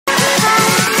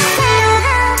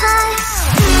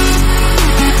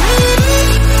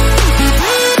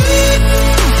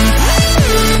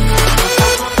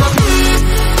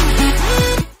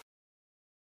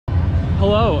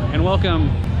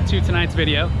welcome to tonight's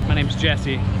video. My name's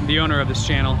Jesse, the owner of this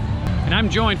channel, and I'm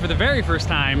joined for the very first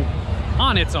time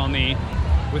on It's On Me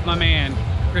with my man,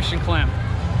 Christian Klemp.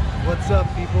 What's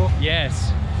up, people?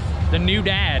 Yes, the new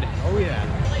dad. Oh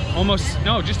yeah. Almost,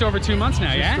 no, just over 2 months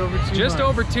now, yeah? Just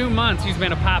over 2 months he's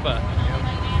been a papa.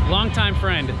 Yep. Longtime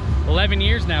friend. 11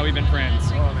 years now we've been friends.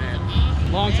 Oh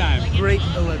man. Long time. Great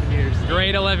 11 years.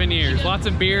 Great 11 years. Lots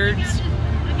of beards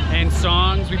and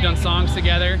songs. We've done songs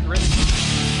together.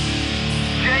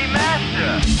 J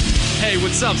Master. Hey,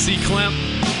 what's up, C Klemp?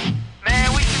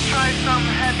 Man, we should try some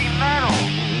heavy metal.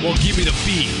 Well, give me the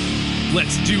beat.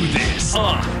 Let's do this.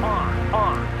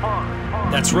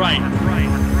 That's right.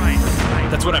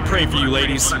 That's what I pray for you,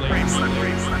 ladies. All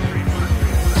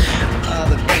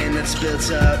the pain that's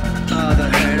built up, all the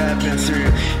hurt I've been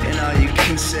through, and all you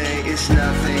can say is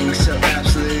nothing so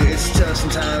absolute. It's tough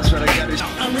sometimes, but I gotta.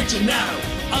 I'm reaching now.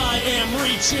 I am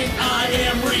reaching. I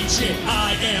am reaching.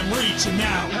 I am reaching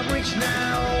now. I'm reaching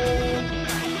now.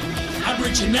 I'm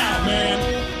reaching now, man.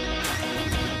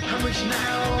 I'm reaching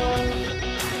now.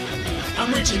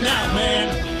 I'm reaching now, man.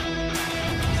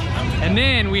 And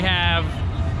then we have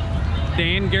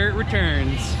Dan Gert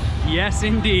returns. Yes,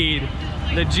 indeed.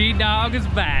 The G-Dog is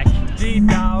back.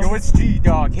 G-Dog. Yo, it's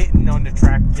G-Dog hitting on the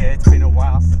track. Yeah, it's been a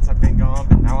while since I've been gone,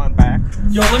 but now I'm back.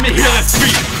 Yo, let me hear that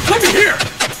beat. Let me hear.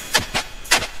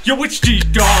 Yo, it's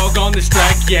G-Dog on this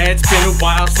track. Yeah, it's been a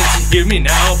while since you hear me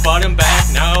now, but I'm back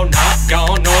now, not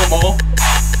gone no more.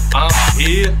 I'm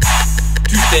here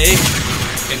to stay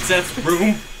in Seth's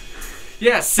room.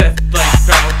 Yeah, Seth like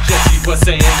found Jesse was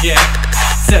saying, yeah.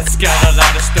 Seth's got a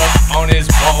lot of stuff on his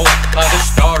wall, like the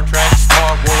Star Trek,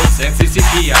 Star Wars, and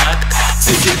CCPI.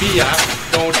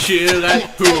 Don't chill at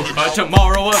who? But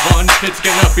tomorrow at 1, it's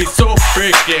gonna be so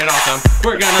freaking awesome.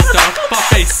 We're gonna stop our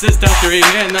faces till 3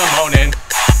 in the morning.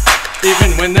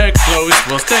 Even when they're closed,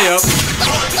 we'll stay up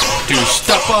to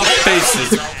stuff our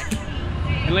faces.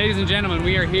 And ladies and gentlemen,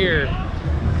 we are here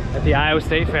at the Iowa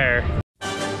State Fair.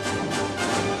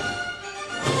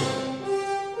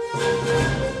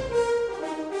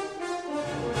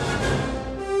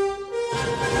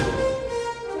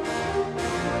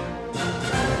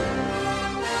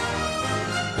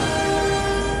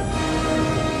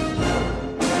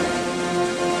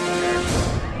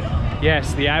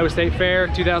 Yes, the Iowa State Fair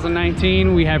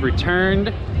 2019. We have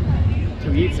returned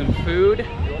to eat some food,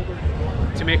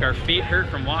 to make our feet hurt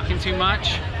from walking too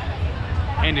much,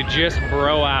 and to just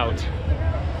bro out.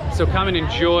 So come and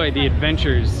enjoy the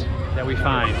adventures that we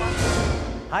find.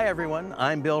 Hi everyone,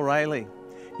 I'm Bill Riley.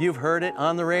 You've heard it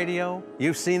on the radio,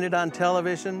 you've seen it on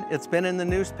television, it's been in the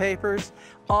newspapers,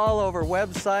 all over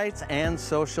websites and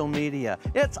social media.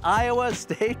 It's Iowa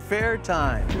State Fair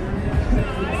time.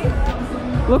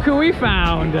 Look who we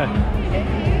found.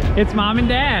 It's Mom and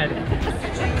Dad.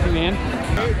 Hey man.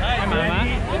 Hi Mama.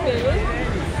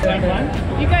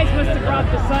 You guys must have brought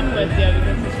the sun with you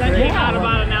because the sun came out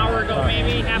about an hour ago,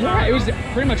 maybe half hour. Yeah, it was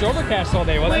pretty much overcast all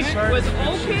day, wasn't it? Was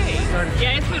okay.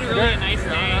 Yeah, it's been really a nice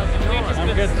day.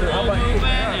 We've just been slow moving.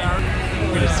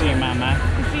 Good to see you, Mama.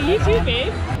 See you too,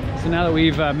 babe. So now that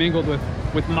we've mingled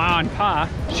with Ma and Pa,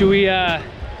 should we go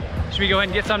ahead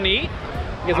and get something to eat?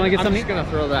 You guys want to get something to eat? I'm just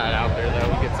gonna throw that out there that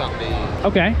we get something to eat.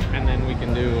 Okay. And then we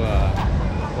can do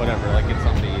whatever, like get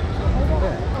something to eat.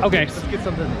 Okay. Let's get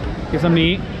something. Get something to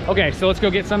eat. Okay, so let's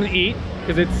go get something to eat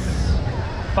because it's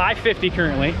 5:50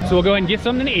 currently. So we'll go ahead and get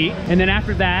something to eat, and then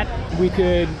after that we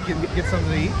could Get something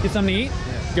to eat. get something to eat.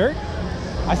 Yeah. Gert?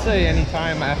 I say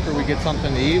anytime after we get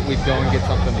something to eat, we'd go and get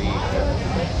something to eat.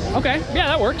 Okay, yeah,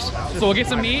 that works. So we'll get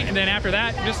something to eat, and then after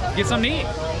that, just get something to eat.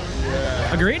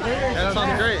 Agreed? Yeah, that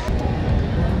sounds great.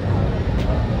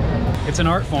 It's an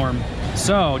art form.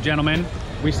 So, gentlemen,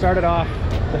 we started off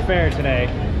the fair today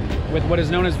with what is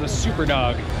known as the super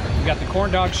dog. We got the corn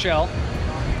dog shell,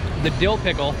 the dill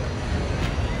pickle,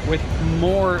 with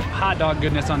more hot dog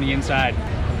goodness on the inside.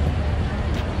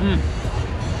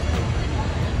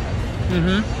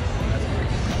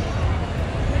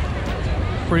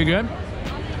 Pretty good.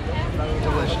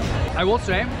 Delicious. I will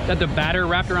say that the batter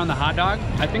wrapped around the hot dog,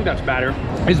 I think that's batter,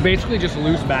 is basically just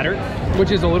loose batter,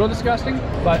 which is a little disgusting,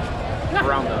 but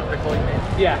Around the pickle, you mean?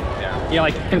 yeah,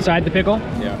 like inside the pickle.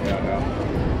 Yeah.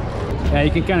 Yeah,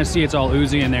 you can kind of see it's all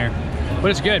oozy in there,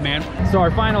 but it's good, man. So our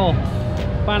final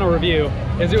review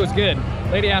is it was good.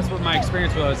 Lady asked what my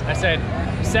experience was. I said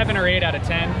 7 or 8 out of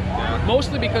 10,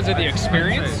 mostly because of the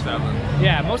experience.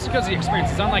 Yeah, mostly because of the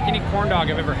experience. It's unlike any corn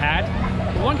dog I've ever had.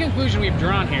 The one conclusion we've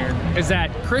drawn here is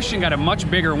that Christian got a much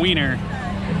bigger wiener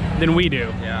than we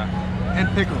do. Yeah. And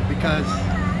pickle because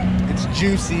it's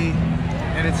juicy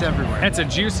and it's everywhere. That's a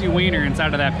juicy wiener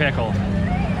inside of that pickle.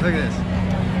 Look at this.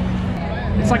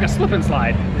 It's like a slip and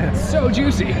slide. It's so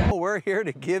juicy. We're here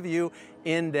to give you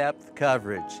in-depth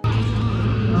coverage.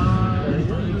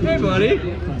 Hey, buddy.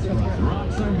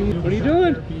 What are you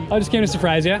doing? I just came to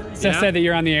surprise you. Seth said that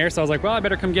you're on the air, so I was like, well, I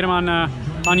better come get him on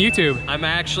YouTube. I'm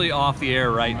actually off the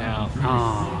air right now.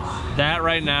 Oh. That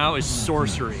right now is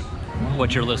sorcery,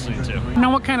 what you're listening to.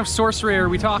 Now, what kind of sorcery are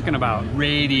we talking about?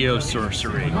 Radio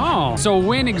sorcery. Oh, so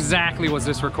when exactly was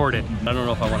this recorded? I don't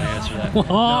know if I want to answer that.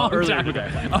 Oh, no, earlier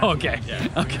today. Oh, okay. Yeah.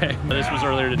 Okay. This was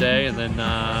earlier today, and then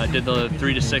I did the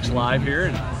 3 to 6 live here.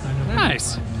 And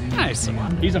Nice. Nice.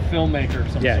 he's a filmmaker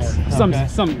of some Yes. sort.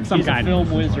 Some He's kind. a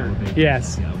film wizard.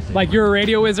 Yes. Like you're a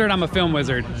radio wizard, I'm a film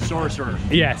wizard. Sorcerer.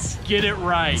 Yes. Get it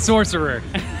right. Sorcerer.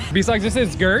 B-sox, this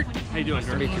is Gert, How you doing,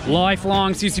 Gert?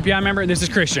 lifelong CCPI member. This is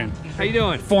Christian, How you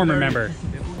doing? former member.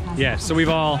 Yes. So we've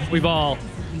all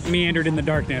meandered in the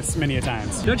darkness many a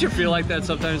times. Don't you feel like that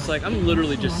sometimes? Like I'm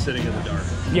literally just sitting in the dark.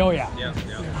 Oh yeah. Yeah.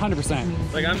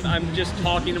 100%. Like I'm just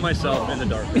talking to myself in the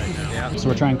dark right now. Yeah. So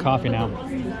we're trying coffee now.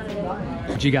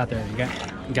 What you got there?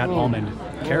 You got almond.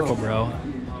 Careful, bro.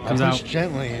 Comes out. Push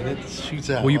gently and it shoots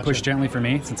out. Will you Watch push it. gently for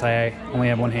me since I only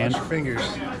have one hand? Watch your fingers.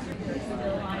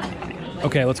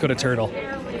 Okay, let's go to turtle.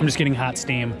 I'm just getting hot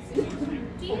steam.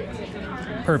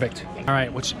 Perfect. All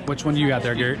right, which one do you got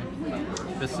there, Gert?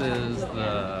 This is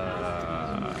the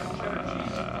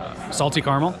Salty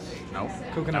caramel? no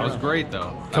coconut. That was great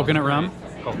though. Coconut rum?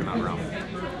 Coconut rum.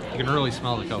 You can really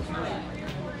smell the coconut.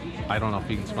 I don't know if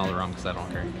you can smell the rum because I don't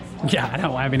care. Yeah, I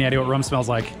don't have any idea what rum smells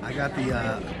like. I got the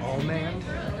almond.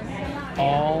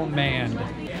 Almond.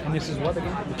 And this is what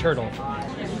again? The turtle.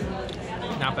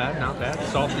 Not bad, not bad.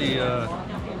 Salty.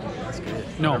 That's good.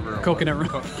 No, whatever. coconut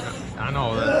rum. I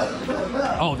know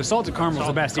that. Oh, the salted caramel is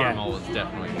the best yet. Caramel was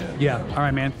definitely good. Yeah. All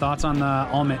right, man. Thoughts on the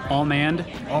almond? Almond.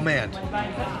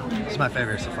 It's my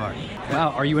favorite so far. Wow,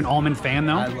 are you an almond fan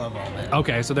though? I love almond.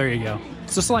 Okay, so there you go.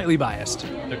 So slightly biased.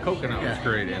 The coconut was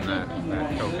great in that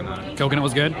coconut. Coconut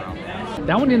was good?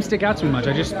 That one didn't stick out too much.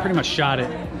 I just pretty much shot it.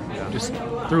 Just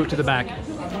threw it to the back.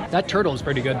 That turtle is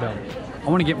pretty good though. I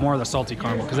want to get more of the salty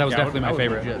caramel because that was definitely my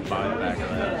favorite. Buy the back of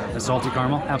that. The salty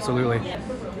caramel? Absolutely.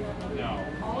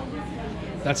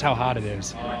 That's how hot it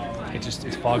is.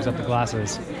 It fogs up the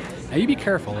glasses. Now you be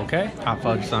careful, okay? Hot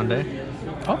fudge sundae.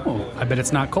 Oh, I bet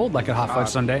it's not cold like a hot fudge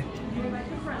sundae.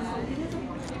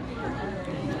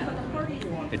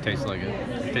 It tastes like it.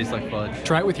 It tastes like fudge.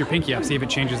 Try it with your pinky up, see if it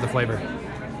changes the flavor.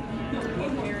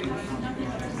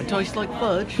 It tastes like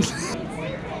fudge.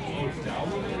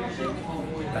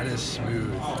 That is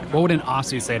smooth. What would an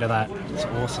Aussie say to that? It's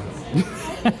awesome.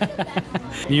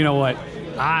 You know what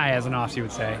I, as an Aussie,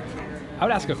 would say? I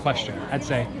would ask a question. I'd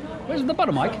say, where's the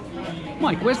butter, Mike?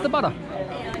 Mike, where's the butter?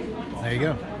 There you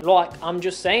go. Like, I'm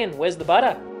just saying, where's the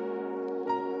butter?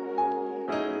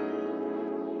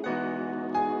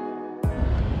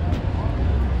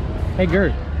 Hey,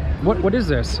 Gert, what is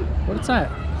this? What is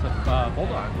that? It's a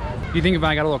bulldog. Do you think if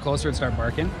I got a little closer it'd start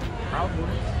barking? Probably.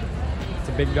 It's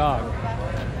a big dog.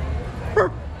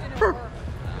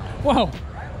 Whoa.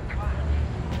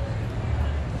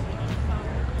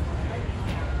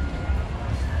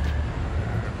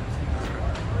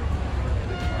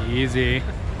 Easy.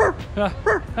 All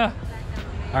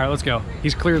right, let's go.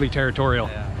 He's clearly territorial.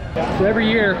 So every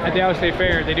year at the Iowa State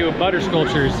Fair, they do butter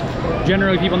sculptures.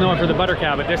 Generally, people know it for the butter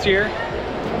cow, but this year,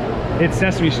 it's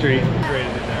Sesame Street. We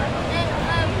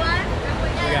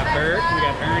got Bert, we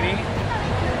got Ernie,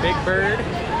 Big Bird,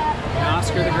 and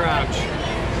Oscar the Grouch.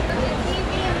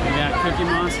 We got Cookie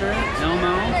Monster,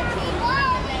 Elmo,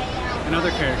 and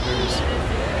other characters.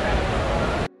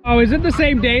 Oh, is it the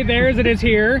same day there as it is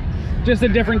here? Just a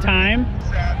different time?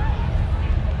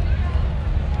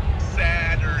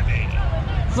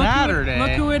 Saturday.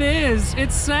 Look who it is.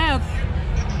 It's Seth.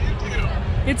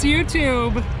 It's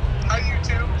YouTube. Hi,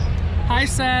 YouTube. Hi,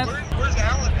 Seth. Where's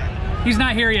Alan at? He's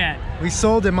not here yet. We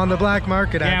sold him on the black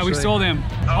market, Yeah, actually. we sold him.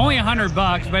 Only $100,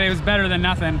 but it was better than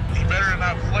nothing. He better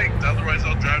not flaked, otherwise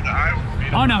I'll drive to Iowa.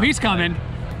 Oh no, he's coming.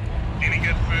 Any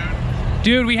good food?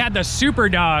 Dude, we had the super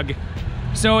dog.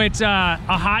 So it's a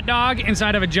hot dog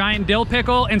inside of a giant dill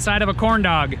pickle inside of a corn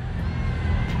dog.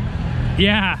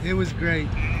 Yeah. It was great.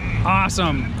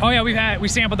 Awesome. Oh yeah, we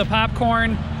sampled the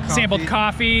popcorn, sampled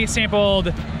coffee,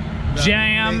 sampled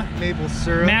jam, maple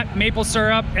syrup. Maple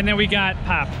syrup, and then we got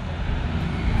pop.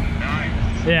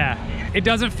 Nice. Yeah. It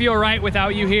doesn't feel right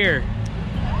without you here.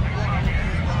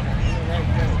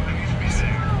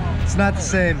 It's not the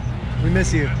same. We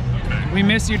miss you. We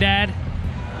miss you, Dad.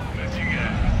 Miss you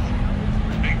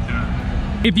guys. Big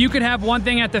time. If you could have one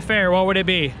thing at the fair, what would it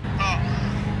be?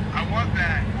 I want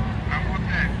that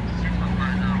super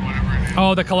burger or whatever it is.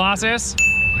 Oh, the Colossus? The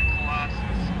Colossus.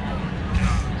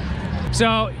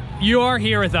 So you are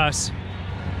here with us,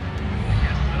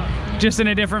 just in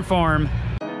a different form.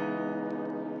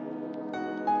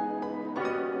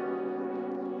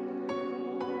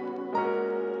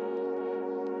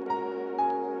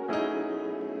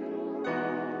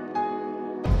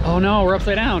 Oh no, we're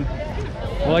upside down.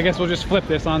 Well, I guess we'll just flip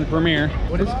this on Premiere.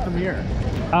 What is Premiere?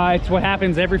 It's what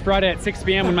happens every Friday at 6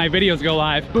 p.m. when my videos go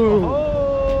live. Boom.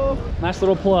 Oh. Nice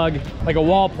little plug, like a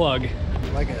wall plug.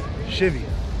 Like a Chevy.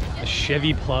 A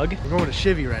Chevy plug? We're going to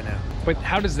Chevy right now. But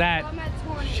how does that...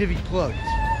 Chevy plugs.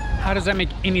 How does that make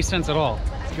any sense at all?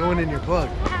 It's going in your plug.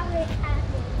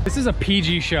 This is a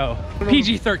PG show.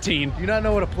 PG-13. Do you not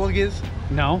know what a plug is?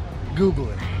 No. Google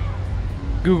it.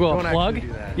 Google Don't a plug? actually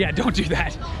do that. Yeah, don't do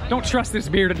that. Don't trust this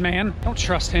bearded man. Don't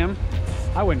trust him.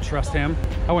 I wouldn't trust him.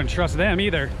 I wouldn't trust them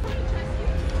either.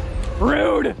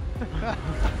 Rude!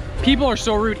 People are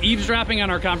so rude, eavesdropping on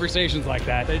our conversations like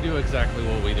that. They do exactly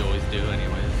what we'd always do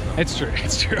anyways. So. It's true,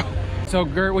 it's true. So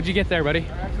Gert, what'd you get there, buddy?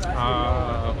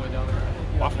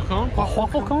 Waffle cone? A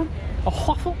waffle cone? A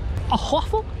waffle? A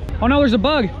waffle? Oh no, there's a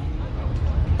bug.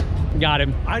 Got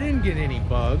him. I didn't get any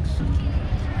bugs.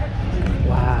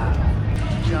 Wow.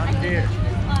 John Deere.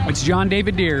 It's John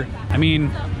David Deere. I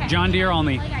mean, John Deere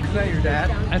only. Is that your dad?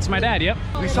 That's my dad, yep.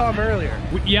 We saw him earlier.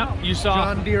 Yep, you saw.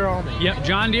 John Deere only. Yep,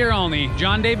 John Deere only.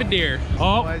 John David Deere.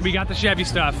 Oh, we got the Chevy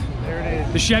stuff. There it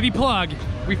is. The Chevy plug.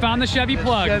 We found the Chevy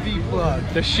plug. Chevy plug.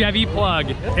 The Chevy plug.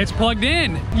 It's plugged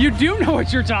in. You do know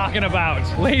what you're talking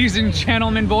about. Ladies and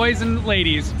gentlemen, boys and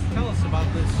ladies. Tell us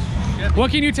about this Chevy.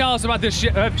 What can you tell us about this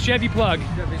Chevy plug?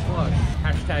 Chevy plug.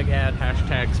 Hashtag ad,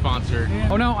 hashtag sponsored.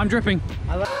 Oh no, I'm dripping.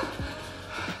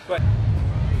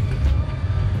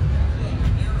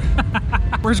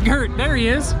 Where's Gert? There he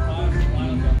is.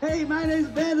 Hey, my name's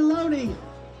Bandaloni.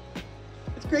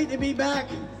 It's great to be back.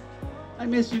 I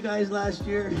missed you guys last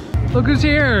year. Look who's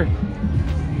here.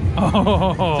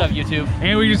 Oh. What's up, YouTube?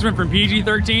 And we just went from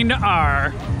PG-13 to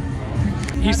R.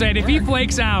 He said if he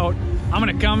flakes out, I'm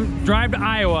gonna come drive to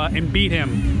Iowa and beat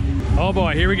him. Oh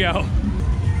boy, here we go.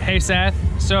 Hey Seth,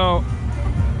 so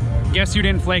guess you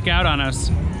didn't flake out on us.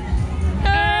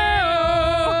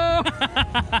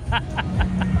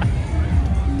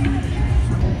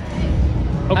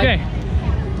 Okay.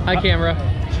 Hi, camera.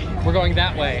 We're going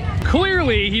that way.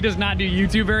 Clearly, he does not do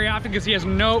YouTube very often because he has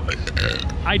no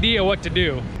idea what to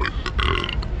do.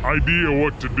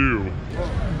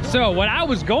 So what I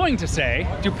was going to say,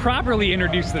 to properly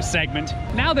introduce this segment,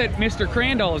 now that Mr.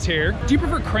 Crandall is here, do you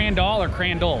prefer Crandall or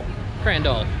Crandall?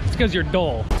 Crandall. It's because you're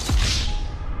dull.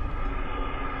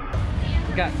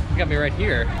 You got me right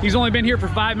here. He's only been here for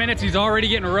 5 minutes. He's already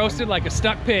getting roasted like a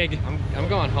stuck pig. I'm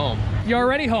going home. You're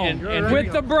already home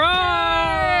with the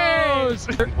bros.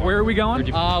 Where are we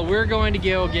going? We're going to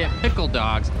go get pickle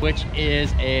dogs, which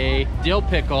is a dill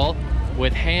pickle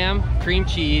with ham, cream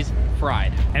cheese,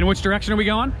 fried. And which direction are we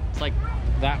going? It's like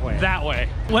that way. That way.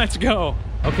 Let's go.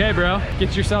 Okay, bro.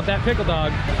 Get yourself that pickle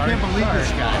dog. I can't believe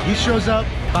this guy. He shows up,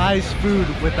 buys food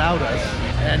without us,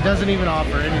 and doesn't even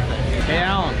offer anything. Hey,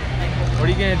 Alan. What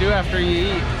are you gonna do after you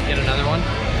eat? Get another one?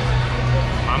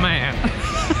 My man.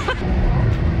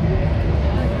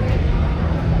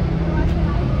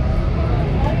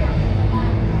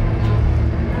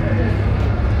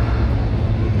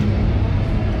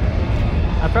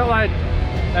 I felt like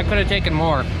that could have taken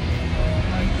more.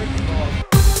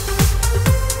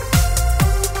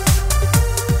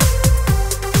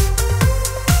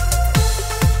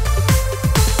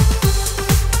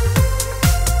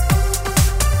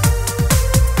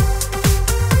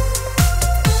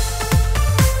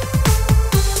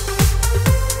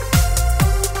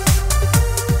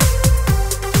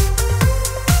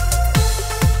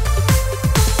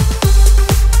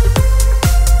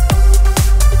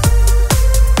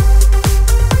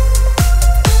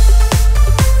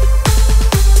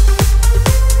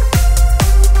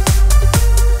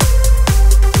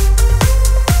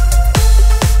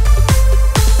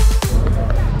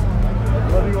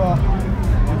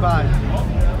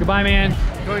 Goodbye,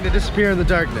 man. Going to disappear in the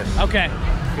darkness. Okay.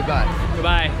 Goodbye.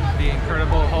 Goodbye. The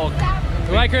Incredible Hulk.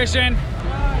 Goodbye, Christian.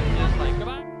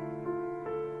 Goodbye.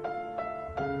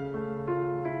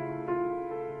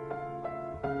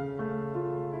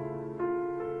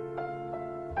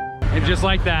 And just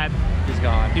like that, he's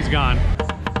gone. He's gone.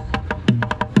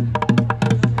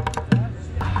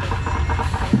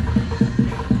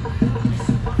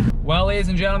 Well, ladies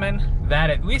and gentlemen, that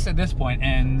at least at this point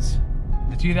ends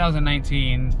the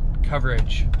 2019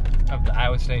 coverage of the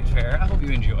Iowa State Fair. I hope you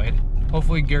enjoyed.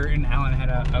 Hopefully Gert and Alan had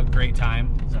a great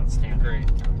time. It's outstanding.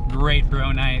 Great. great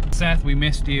bro night. Seth, we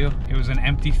missed you. It was an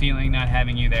empty feeling not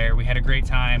having you there. We had a great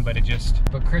time, but it just...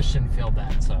 But Christian filled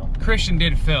that, so. Christian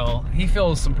did fill. He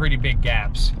fills some pretty big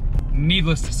gaps.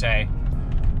 Needless to say,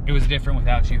 it was different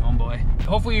without you, homeboy.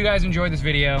 Hopefully you guys enjoyed this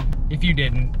video. If you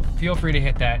didn't, feel free to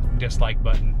hit that dislike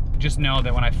button. Just know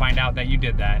that when I find out that you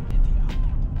did that...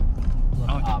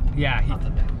 Yeah.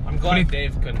 I'm glad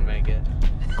Dave couldn't make it.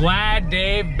 Glad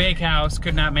Dave Bakehouse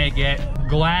could not make it.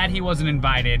 Glad he wasn't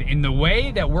invited. In the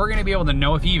way that we're gonna be able to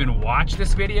know if he even watched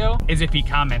this video is if he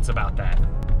comments about that.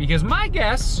 Because my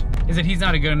guess is that he's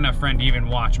not a good enough friend to even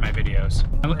watch my videos.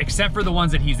 Except for the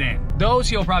ones that he's in. Those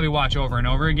he'll probably watch over and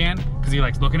over again because he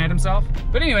likes looking at himself.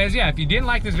 But anyways, yeah, if you didn't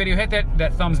like this video, hit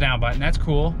that thumbs down button. That's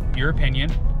cool, your opinion.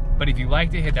 But if you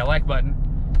liked it, hit that like button,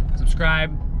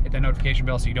 subscribe, hit that notification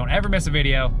bell so you don't ever miss a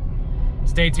video.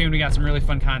 Stay tuned, we got some really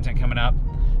fun content coming up.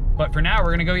 But for now,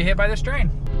 we're gonna go get hit by this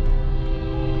train.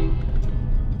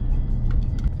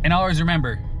 And always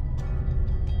remember,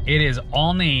 it is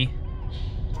all knee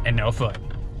and no foot.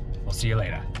 We'll see you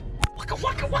later.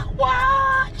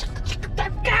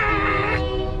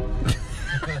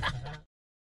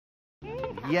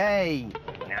 Yay!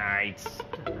 Nice.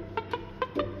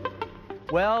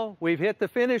 Well, we've hit the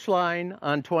finish line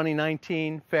on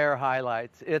 2019 Fair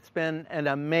Highlights. It's been an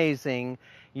amazing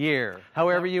year.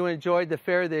 However you enjoyed the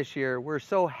fair this year, we're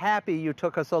so happy you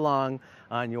took us along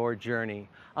on your journey.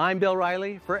 I'm Bill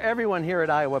Riley. For everyone here at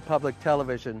Iowa Public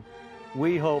Television,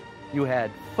 we hope you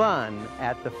had fun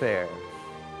at the fair.